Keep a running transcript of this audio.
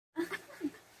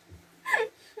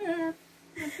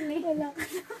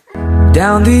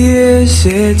Down the years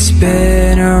it's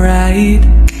been a ride,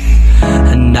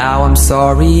 and now I'm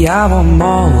sorry I want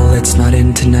more, it's not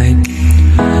in tonight.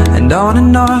 And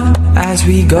on as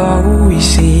we go we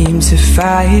seem to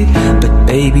fight, but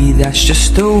baby that's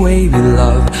just the way we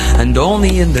love, and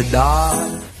only in the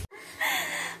dark.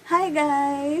 Hi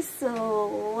guys! So,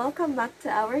 welcome back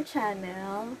to our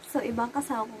channel. So, ibang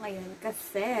kasama ko ngayon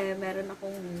kasi meron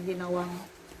akong ginawang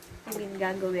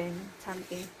gagawin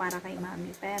something para kay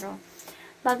mami. Pero,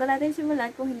 bago natin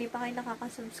simulan, kung hindi pa kayo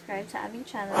nakaka-subscribe sa aming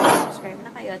channel, subscribe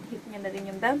na kayo at hit nyo na rin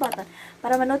yung bell button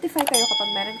para ma-notify kayo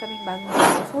kapag meron kaming bagong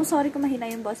video. So, sorry kung mahina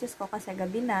yung boses ko kasi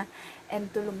gabi na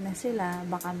and tulog na sila.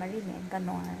 Baka marinig,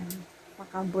 ganon.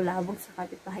 Baka bulabog sa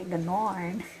kapitbahay,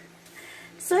 ganon.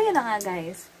 So, yun na nga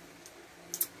guys.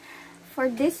 For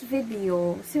this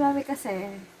video, si mami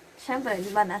kasi, syempre,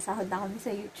 di ba, nasahod na kami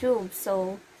sa YouTube.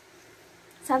 So,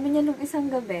 sabi niya nung isang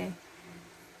gabi,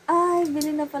 ay, bili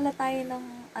na pala tayo ng,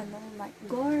 mic.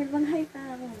 Girl, mag-hi ka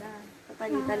muna.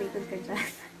 Kapalita-litod ka dyan.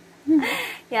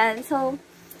 Yan, so,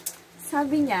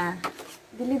 sabi niya,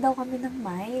 bili daw kami ng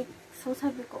mic. So,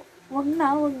 sabi ko, wag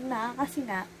na. Kasi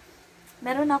nga,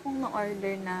 meron akong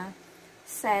na-order na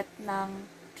set ng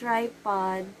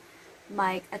tripod,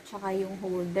 mic, at saka yung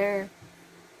holder.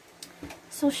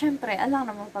 So, syempre, alam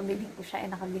naman, pabilihin ko siya,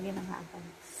 nakabili na nga ako.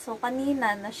 So,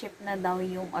 kanina, na-ship na daw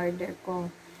yung order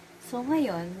ko. So,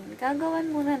 ngayon,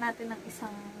 gagawan muna natin ng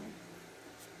isang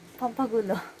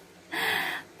pampagulo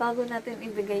bago natin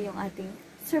ibigay yung ating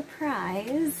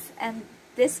surprise. And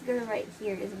this girl right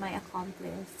here is my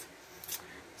accomplice.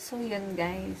 So, yun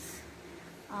guys.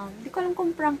 Di ko alam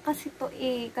kung prank kasi to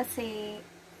kasi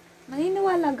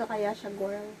maniniwala ka kaya siya,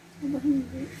 girl?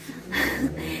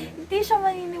 Hindi siya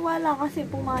maniniwala kasi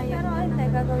pumayag. Pero hindi,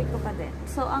 gagawin ko pa din.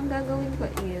 So, ang gagawin ko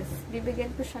is,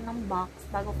 bibigyan ko siya ng box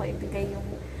bago ko ibigay yung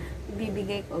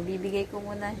bibigay ko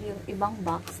muna yung ibang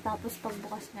box. Tapos,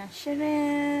 pagbukas niya,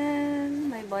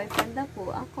 Shirin! May boyfriend na po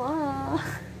ako.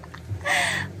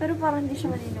 Pero parang hindi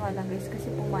siya maniniwala guys kasi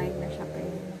pumayag na siya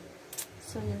kayo.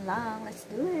 So, yun lang. Let's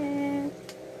do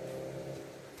it!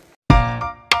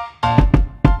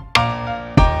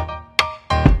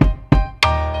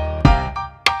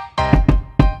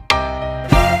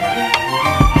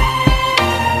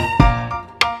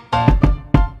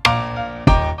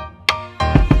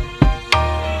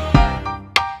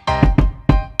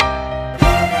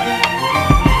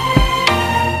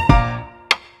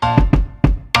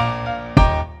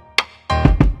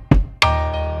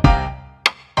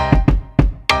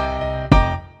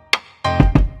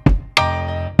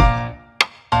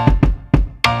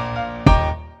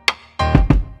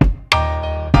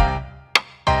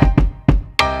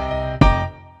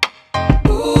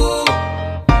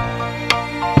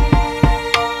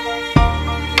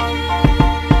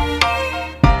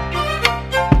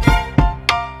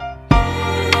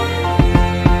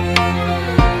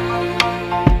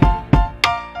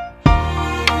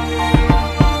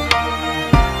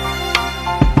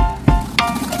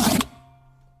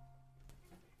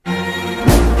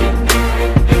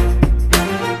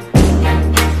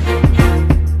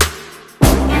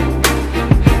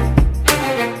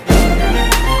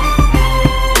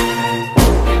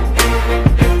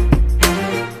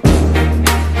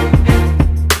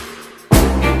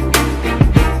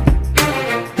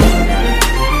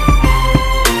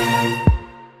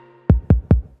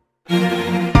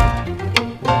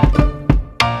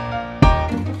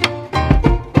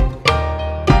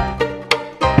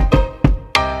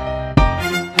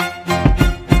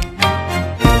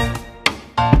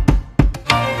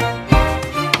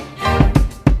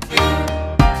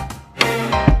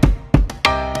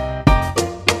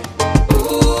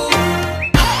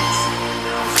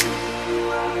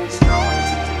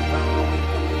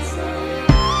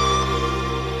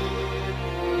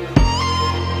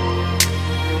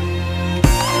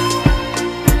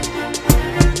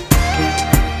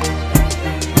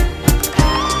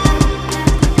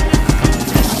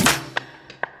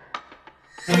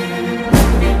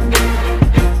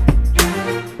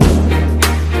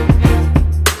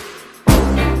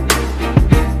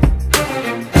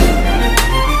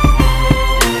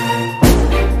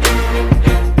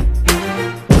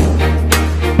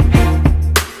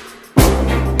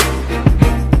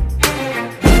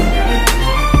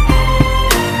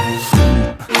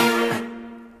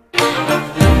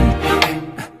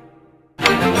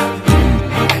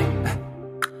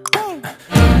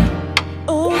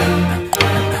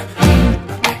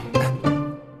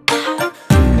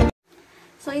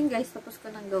 So, yun guys, tapos ko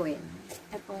nang gawin.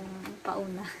 Itong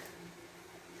pauna.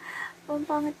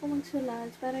 Pangpangit ko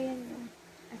magsulat. Pero yan yun.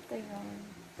 Ito yun.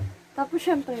 Tapos,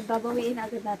 syempre, babawiin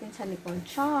agad natin sa likod.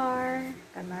 Char!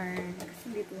 Kanarn. Kasi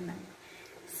hindi tunay.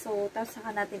 So, tapos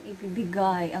saka natin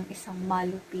ibibigay ang isang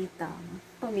malupitang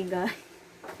pamigay.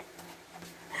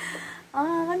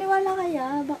 Kaniwala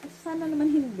kaya? Sana naman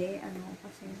hindi.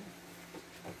 Kasi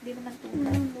hindi naman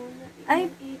tunay. Ay,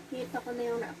 Ikita ko na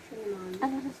yung reaction ni Mami.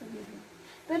 ano sasabihin?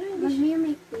 Pero hindi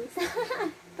Mag-make face.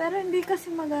 Pero hindi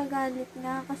kasi magagalit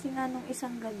nga kasi nga nung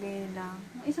isang gabi lang.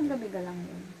 Nung isang gabi ka lang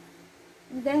yun.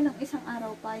 Hindi, nung isang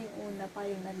araw pa, yung una pa,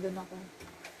 yung nandun ako.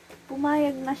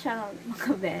 Pumayag na siya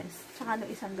mga best. Tsaka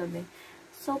nung isang gabi.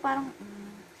 So, parang,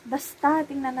 basta,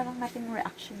 tingnan na lang natin yung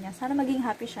reaction niya. Sana maging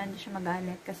happy siya, hindi siya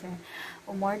magalit. Kasi,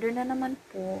 umorder na naman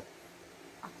po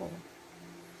ako.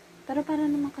 Pero para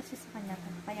naman kasi sa kanya.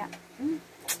 Kaya,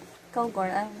 ikaw, Gor,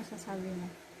 ano masasabi mo?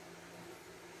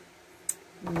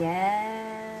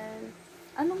 Yes!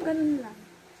 Anong ganun lang?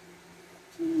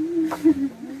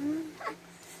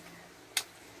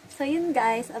 So, yun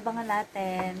guys, abangan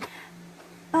natin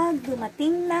pag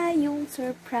dumating na yung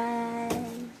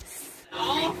surprise.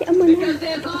 Amo na.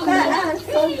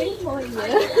 Solving mo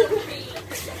yun.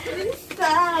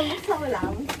 Basta mo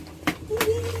lang.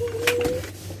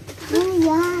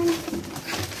 Ayan.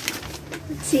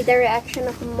 Let's see the reaction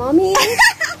of Mommy.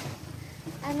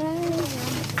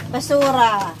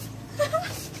 Basura.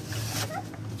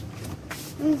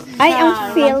 Ay,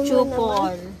 ang fail mo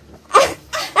Chupol. naman.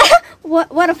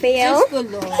 What a fail?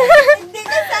 Gulo.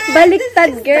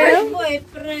 Baliktad, girl.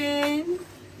 Boyfriend.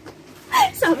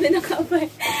 Sabi na kabay.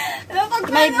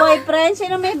 May boyfriend?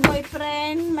 Sino may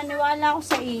boyfriend? Maniwala ako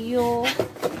sa iyo.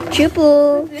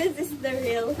 Chupu. This is the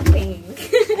real thing.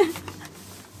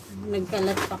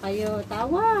 Nagkalat pa kayo.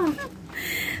 Tawa.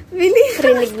 Bilis.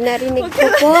 Rinig ko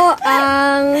po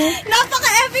ang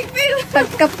Napaka-epic fail.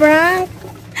 pagka-prank.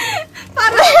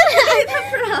 Parang kahit na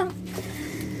prank.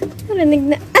 Rinig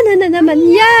na. Ano na naman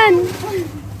yan?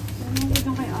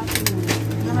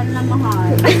 Mahal na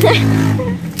mahal.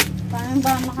 Paano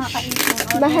ba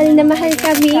makakaipon? Mahal na mahal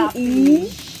kami.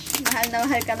 Mahal na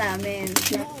mahal ka namin.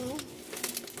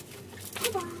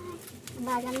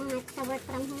 Baga mga sa work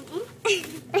from home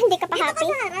hindi ka pa happy? Dito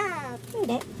ka sa harap.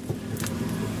 Hindi.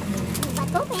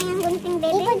 Bato, kaya yung gunting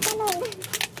baby. Ikod ka lang.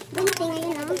 Gunting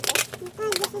ngayon, no?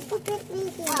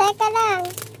 Teka lang.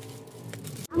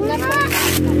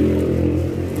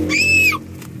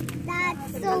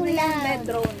 That's so loud.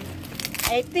 Drone.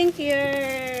 I think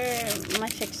you're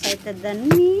much excited than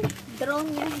me.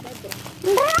 Drone yan.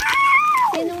 Drone.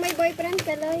 Sinong may boyfriend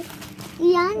ka, Loy?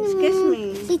 Yan. Excuse me.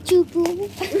 Si Chupu.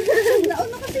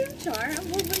 Nauna kasi yung char. Ang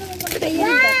bobo naman mag-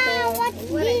 Wow, what's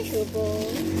this?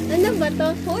 Ano ba to?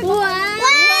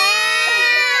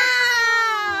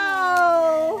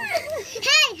 Wow!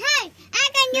 Hey, hey! I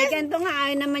can May use ganito nga,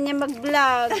 ayaw naman niya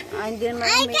mag-vlog. Hindi naman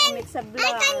umimik sa vlog.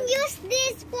 I can use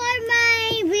this for my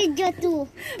video too.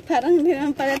 Parang hindi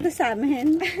naman pala ito sa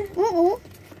amin. Oo.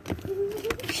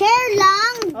 Share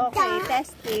lang. Okay,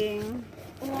 testing.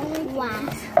 Wow.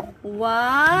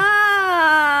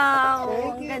 Wow!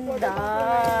 Ang ganda.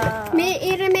 May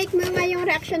i-remake mo nga yung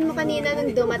reaction mo kanina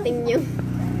nung dumating yung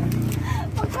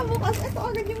Pagkabukas, ito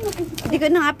agad yung Hindi ko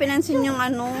na nga pinansin yung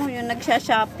yung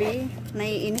nagsha-shopee.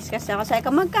 Naiinis kasi ako. Sabi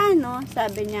ko, magkano?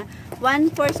 Sabi niya,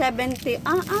 1 for 70.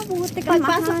 Buti ka mahal.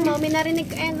 pagpasok mo, may narinig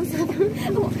ko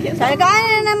Sabi ko,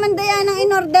 ano naman Dayan ang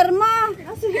in-order mo?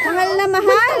 Mahal na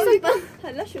mahal.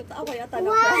 Hala, shoot. Ako yata na.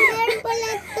 Wow, meron pala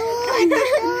to. Ito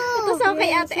to. Ito sa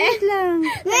kay ate Wait lang.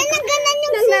 May naganan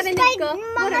yung Nang narinig spike. ko,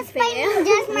 Mga what a spike fail. ng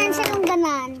Jasmine siya nung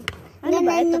ganan. Ano ba?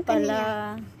 Ganan Ito yung kanina. pala.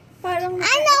 Parang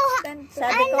I know,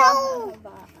 Sabi I ko, know.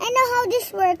 I know how this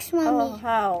works, oh, mommy.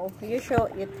 how? You show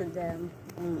it to them.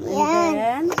 And Yan.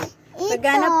 then, we're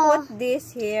gonna put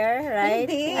this here, right?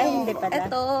 Ay, hindi pala.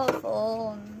 Ito,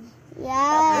 phone.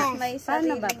 Yan. May Paano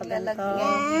ba sariling pag lalagyan.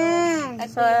 Yan. Ito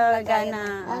So, yung lagayan. gana.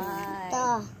 Ito.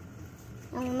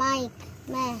 Yung mic.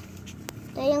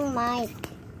 Ito yung mic.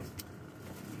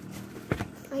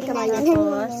 Ay, Yan, kamay yan, niya.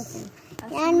 yan.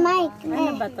 Yan, mic.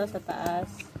 Ano ba to sa taas?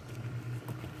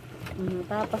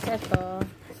 Tapos ito.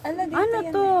 Dito Ano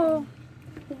yan to?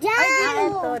 Diyan.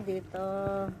 Ito, dito.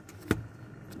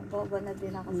 Bobo na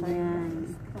din ako sa Yan.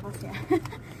 Ito kasi.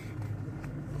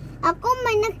 Ako,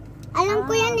 alam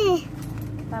ko yan eh.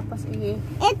 Tapos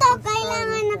Ito,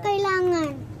 kailangan na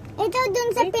kailangan. Ito dun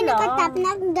sa Wait pinaka-top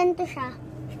lang. na ganito siya.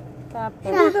 Tapos,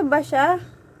 dito ba siya?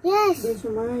 Yes.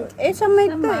 Sa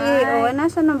mic to eh.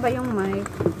 Nasaan na ba yung mic?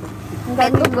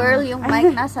 Ito girl, yung mic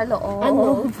nasa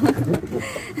loob.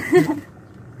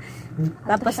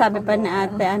 Tapos sabi pa ni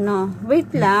ate,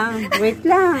 wait lang.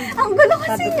 Ang gulo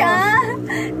kasi niya.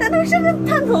 Tanong siya ng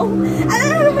tanong. Ano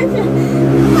naman niya?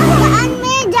 Saan mo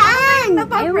yan? Dyan.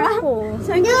 Ewan ko.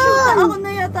 Sabi ko, shoot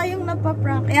tayong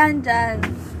napaprank. Yan, dyan.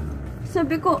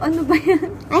 Sabi ko, ano ba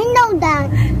yan? I know that.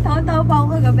 Tawa-tawa pa ako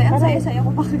kagabi. Ang saya-saya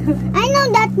ko pa kagabi. I know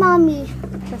that, mommy.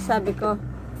 Tapos sabi ko,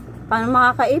 paano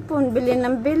makakaipon? Bili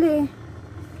ng bili.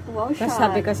 Wow, Tapos shot.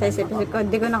 sabi ko sa isip ko,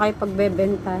 hindi ko na kayo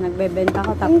pagbebenta. Nagbebenta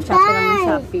ko, tapos Shopee lang ng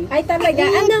Shopee. Ay, talaga?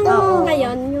 Anong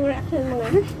ngayon? Yung reaction mo nga?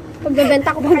 Pagbebenta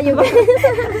ko pa kayo ba?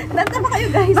 Benta pa kayo,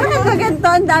 guys. Bakit ba ganito?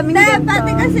 Ang daming Hindi, ganito.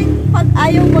 pati kasi pag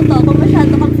ayaw mo to, kung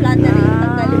masyado kang flattering,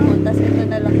 tanggalin mo, tapos ito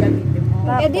na lang gamitin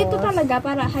mo. Eh, dito talaga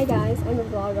para, hi guys, ano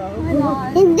vlogger?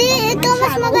 Hindi, ito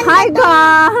mas maganda Hi, to.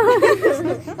 guys!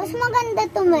 Mas maganda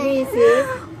to, May.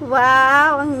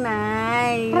 Wow, ang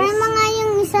nice. Try mo nga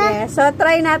yung isa. Yeah, so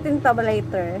try natin to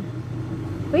later.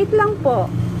 Wait lang po.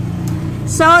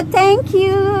 So, thank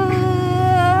you!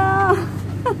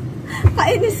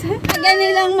 Kainis eh.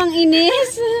 Ganilang manginis.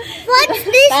 What's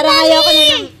this, Parang ayaw ko na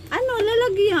lang,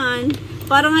 lalagyan.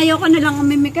 Parang ayaw ko na lang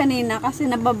umimi kanina kasi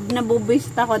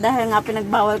nabubuist ako dahil nga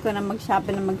pinagbawal ko na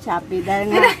mag-Shopee.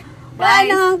 Dahil nga, wala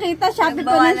Guys, nang kita, Shopee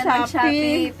ko na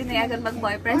Shopee. Pinayagan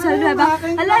mag-boyfriend. Sabi ba,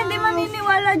 ala, hindi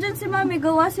maniniwala dyan si Mami.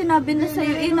 Gawa, sinabi na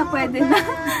sa'yo, na pwede na.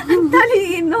 Ang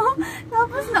talino.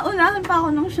 Tapos naunahan pa ako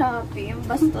ng Shopee. Yung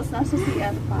bastos, nasa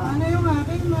CR pa. Ano yung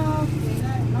aking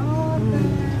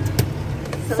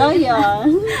So, yun.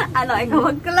 Ano, ikaw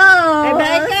mag-close.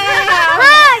 Rebecca!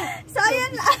 So,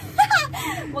 yun lang.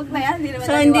 Huwag na yan, hindi naman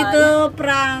So, hindi to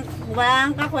prank.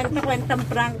 Walang kakwenta-kwentang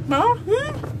prank to.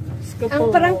 Ang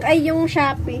prank ay yung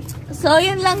Shopee. So,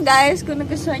 yun lang guys. Kung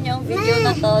nagustuhan niyo ang video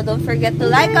na to, don't forget to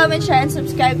like, comment, share, and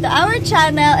subscribe to our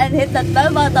channel and hit that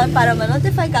bell button para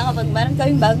ma-notify ka kapag meron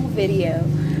kaming bagong video.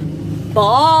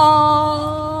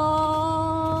 Bye!